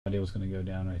idea what's going to go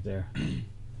down right there.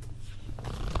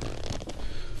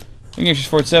 English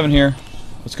 47 here.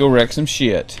 Let's go wreck some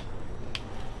shit,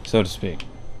 so to speak.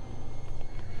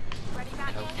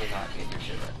 Hopefully not get your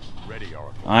shit ready. Ready,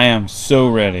 Arkham. I am so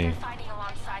ready.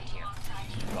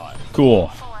 Cool.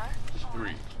 4,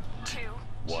 3, 2,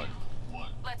 1.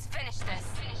 Let's finish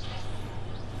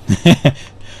this.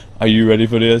 Are you ready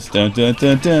for this? Dun, dun,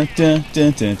 dun, dun, dun,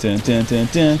 dun, dun, dun, dun, dun,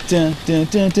 dun, dun, dun,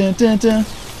 dun, dun, dun, dun.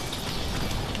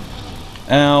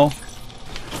 Ow. More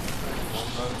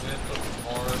movement, but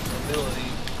more mobility.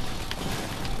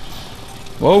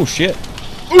 Whoa, shit.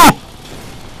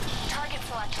 Target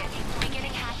selected.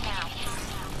 Beginning hack now.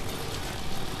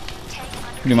 Take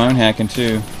under Do my own hacking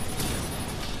too.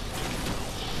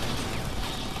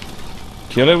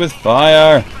 Kill it with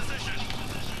fire.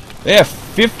 They have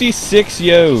 56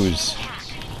 yos.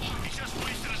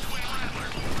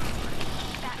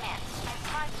 Batman.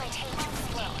 Prime plate tape too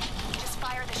slow. Just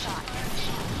fire the shot.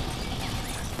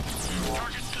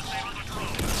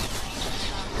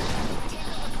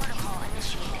 Takeover protocol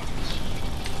initiated.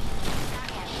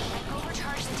 Batman. I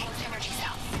overcharged the tank's energy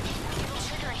cell. It will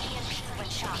trigger an EMP when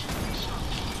shot.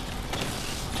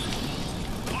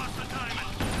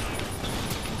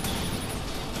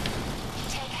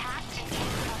 Take hack and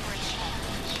take coverage.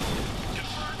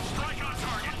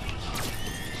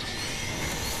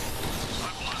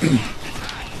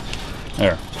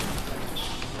 There.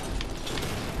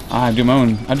 I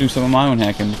do some of my own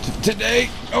hacking today.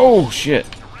 Oh shit.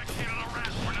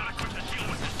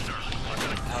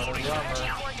 Out of the Energy armor.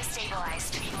 core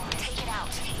destabilized. Take it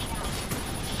out.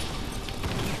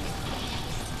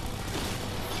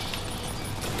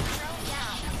 Drone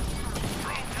down.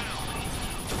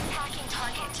 Hacking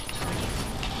target.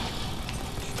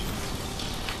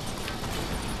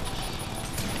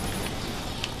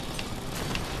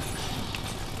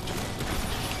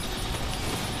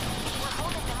 We're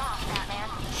holding them off, Batman.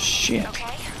 Shit.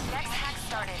 Okay, next hack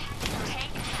started.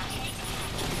 Tank hacking.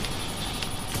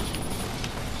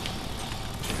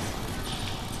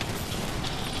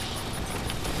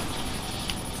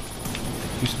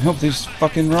 Do some help these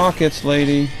fucking rockets,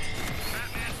 lady.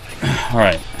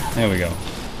 Alright, there we go.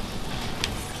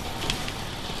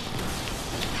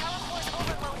 Power core's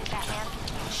overloaded, Batman.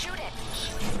 Shoot it.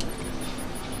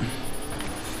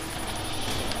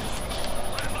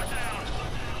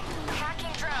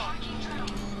 Hacking drone.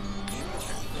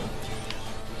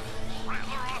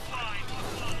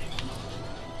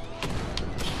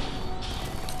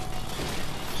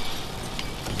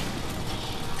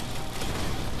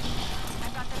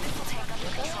 I've got the missile tank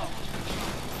under control.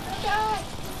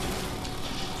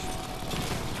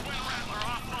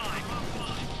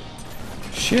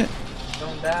 Shit.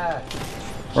 Don't die.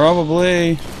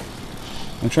 Probably.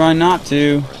 I'm trying not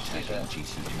to.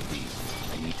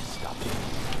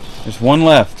 There's one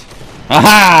left.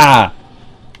 Aha!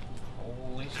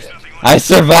 Holy shit. I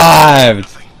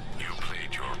survived!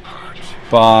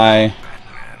 By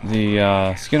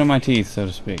the skin of my teeth, so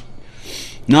to speak.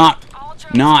 Not All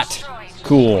drones destroyed.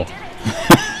 cool.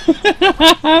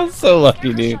 I'm so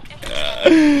lucky, dude.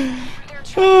 They're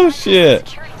Oh trapped shit.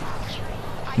 security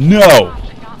lock. No!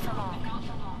 But not from all.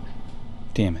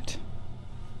 Damn it.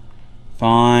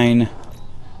 Fine.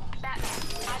 Batman,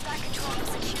 I've got control of the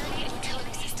security and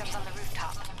utility systems on the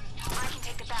rooftop. I can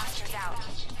take the bastards out.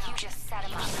 You just set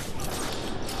them up.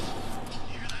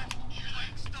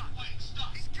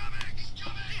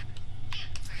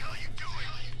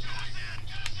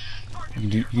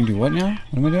 You can do what now?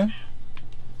 What am I doing?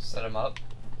 Set him up.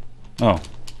 Oh,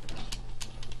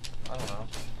 I don't know.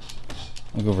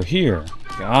 I'll go over here.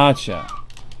 Gotcha.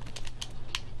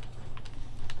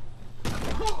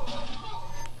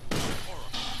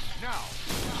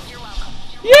 You're welcome.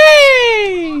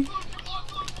 Yay!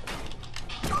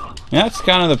 That's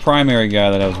kind of the primary guy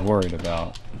that I was worried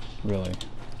about, really.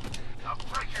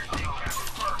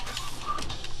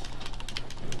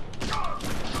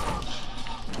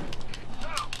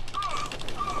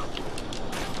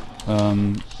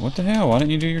 What the hell? Why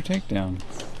didn't you do your takedown?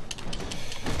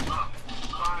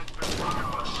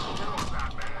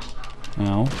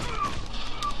 No.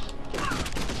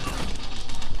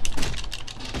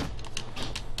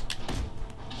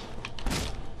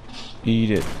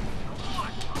 Eat it.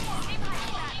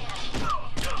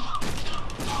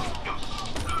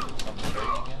 Something dirty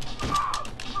again.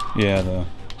 Yeah,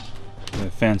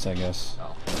 the fence, I guess.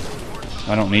 Oh.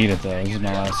 I don't need it though. This is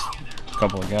my last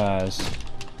couple of guys.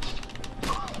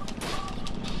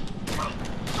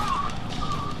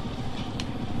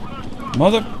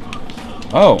 Mother.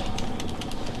 Oh.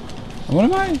 What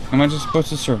am I? Am I just supposed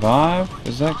to survive?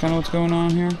 Is that kind of what's going on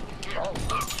here?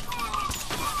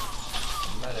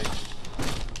 Medic.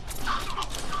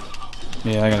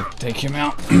 Yeah, I gotta take him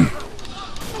out.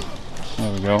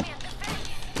 There we go.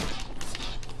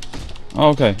 Oh,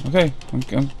 okay, okay.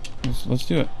 Let's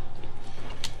do it.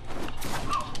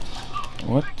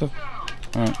 What the?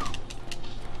 Alright.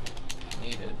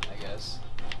 Needed, I guess.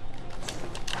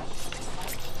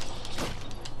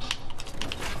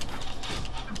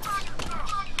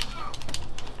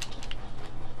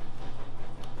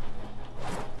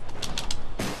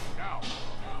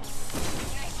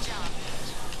 Nice job.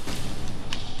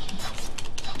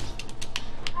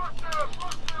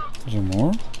 Is there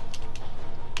more?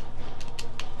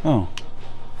 Oh.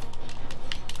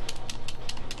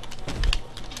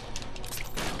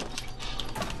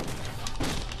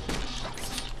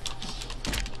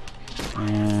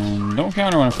 And don't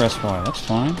counter when I press Y. That's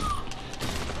fine.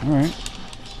 Alright.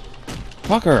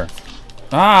 Fucker!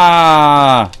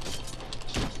 Ah!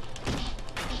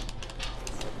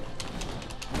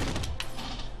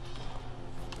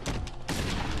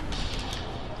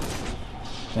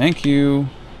 Thank you.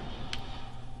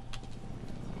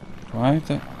 Do I have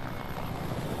to?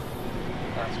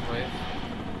 Last wave.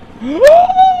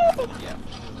 Yeah,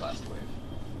 the last wave.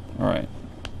 Alright.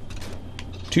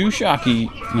 Too shocky.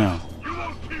 No.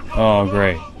 Oh,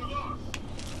 great.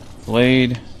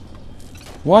 Blade.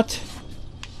 What?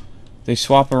 They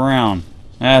swap around.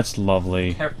 That's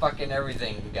lovely. They're fucking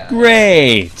everything, guys.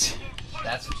 Great!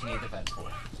 That's what you need the vents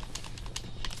for.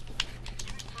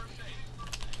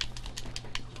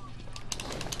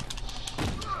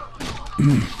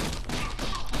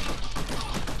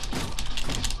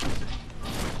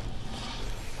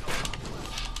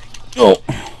 Oh!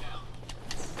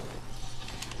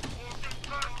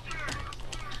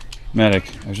 Medic.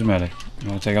 There's a medic. I'm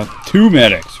gonna take out 2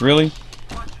 medics. Really?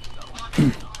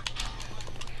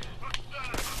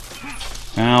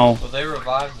 Ow. Will they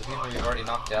revive the people you've already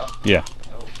knocked out? Yeah.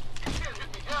 Oh.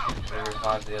 They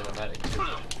revive the other medic too.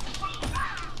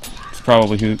 It's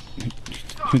probably who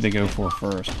they go for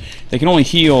first. They can only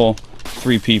heal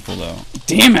 3 people though.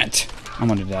 Damn it! I'm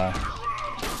gonna die.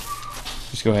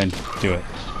 Just go ahead and do it.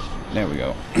 There we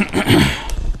go.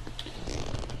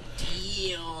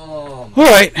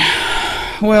 Alright.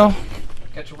 Well.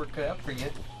 Got your work cut out for you.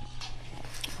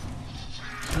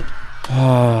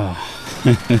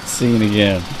 Scene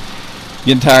again.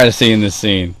 Getting tired of seeing this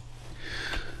scene.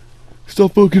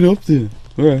 Stop fucking up then.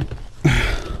 Alright.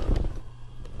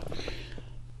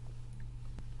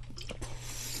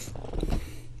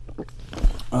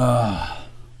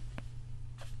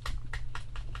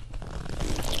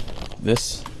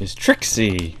 This is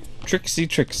Trixie.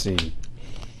 Trixie.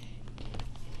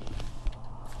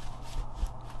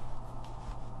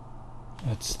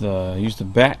 That's use the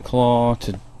bat claw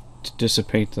to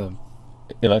dissipate the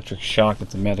electric shock that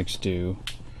the medics do.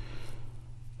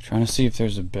 Trying to see if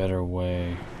there's a better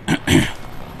way.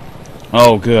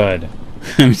 Oh, good.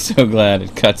 I'm so glad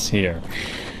it cuts here.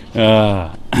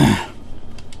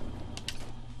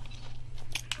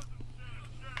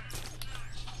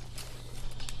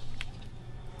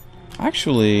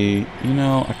 Actually, you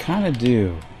know, I kind of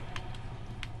do.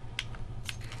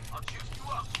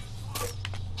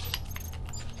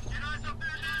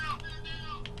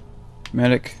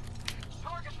 Medic.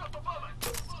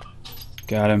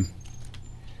 Got him.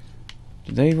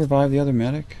 Did they revive the other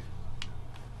medic?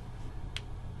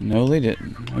 No, they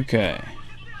didn't. Okay.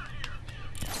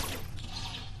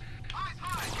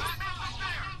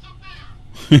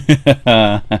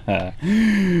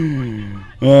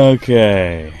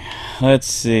 Okay. Let's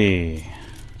see.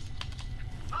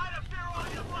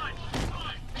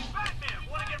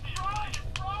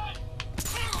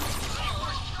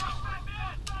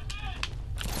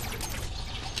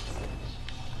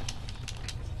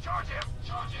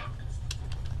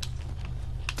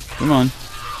 Come on.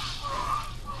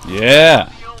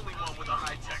 Yeah.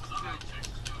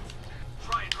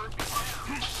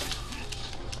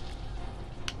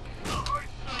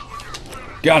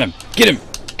 Got him. Get him.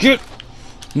 Get.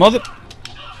 Mother.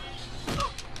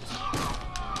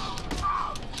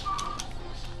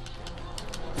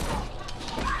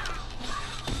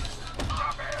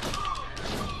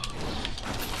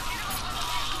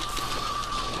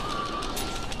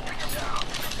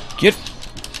 Get.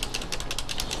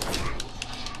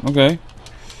 Okay.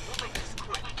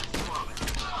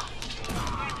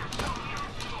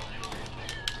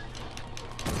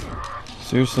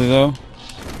 Seriously though?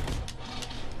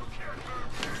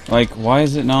 Like, why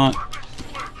is it not?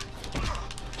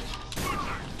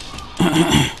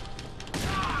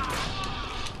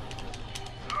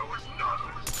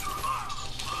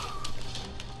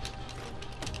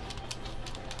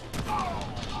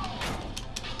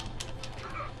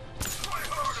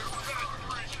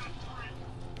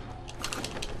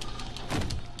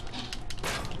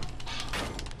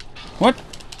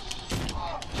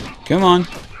 Come on.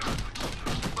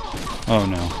 Oh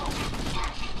no.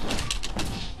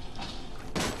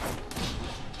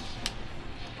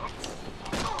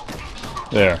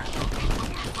 There.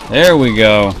 There we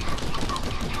go.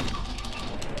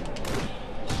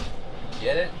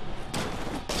 Get it?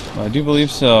 I do believe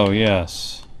so,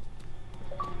 yes.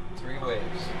 3 waves.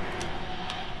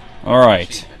 Alright.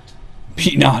 Achievement.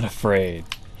 Be not afraid.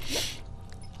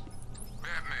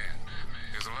 Batman,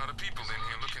 there's a lot of people in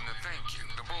here looking to thank you,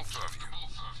 the both of you.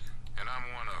 And I'm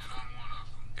one of them.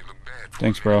 It looked bad for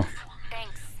Thanks, me. bro.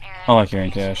 Thanks, Aaron. I like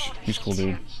Aaron Cash. He's a cool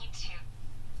dude.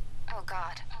 Oh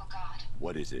god. Oh god.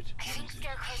 What is it? I think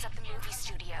Scarecrow's at the movie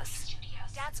studios.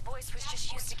 Dad's voice was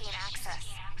just used to gain access.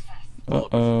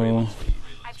 Uh-oh.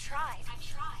 I've tried.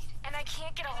 And I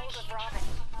can't get a hold of Robin.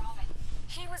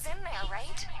 He was in there,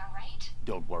 right?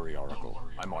 Don't worry, Oracle.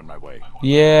 I'm on my way.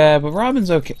 Yeah, but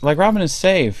Robin's okay. Like, Robin is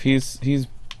safe. He's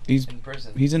In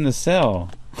prison. He's in the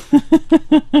cell. For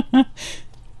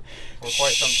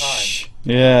quite some time.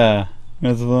 Yeah,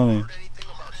 that's funny.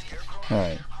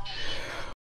 Alright.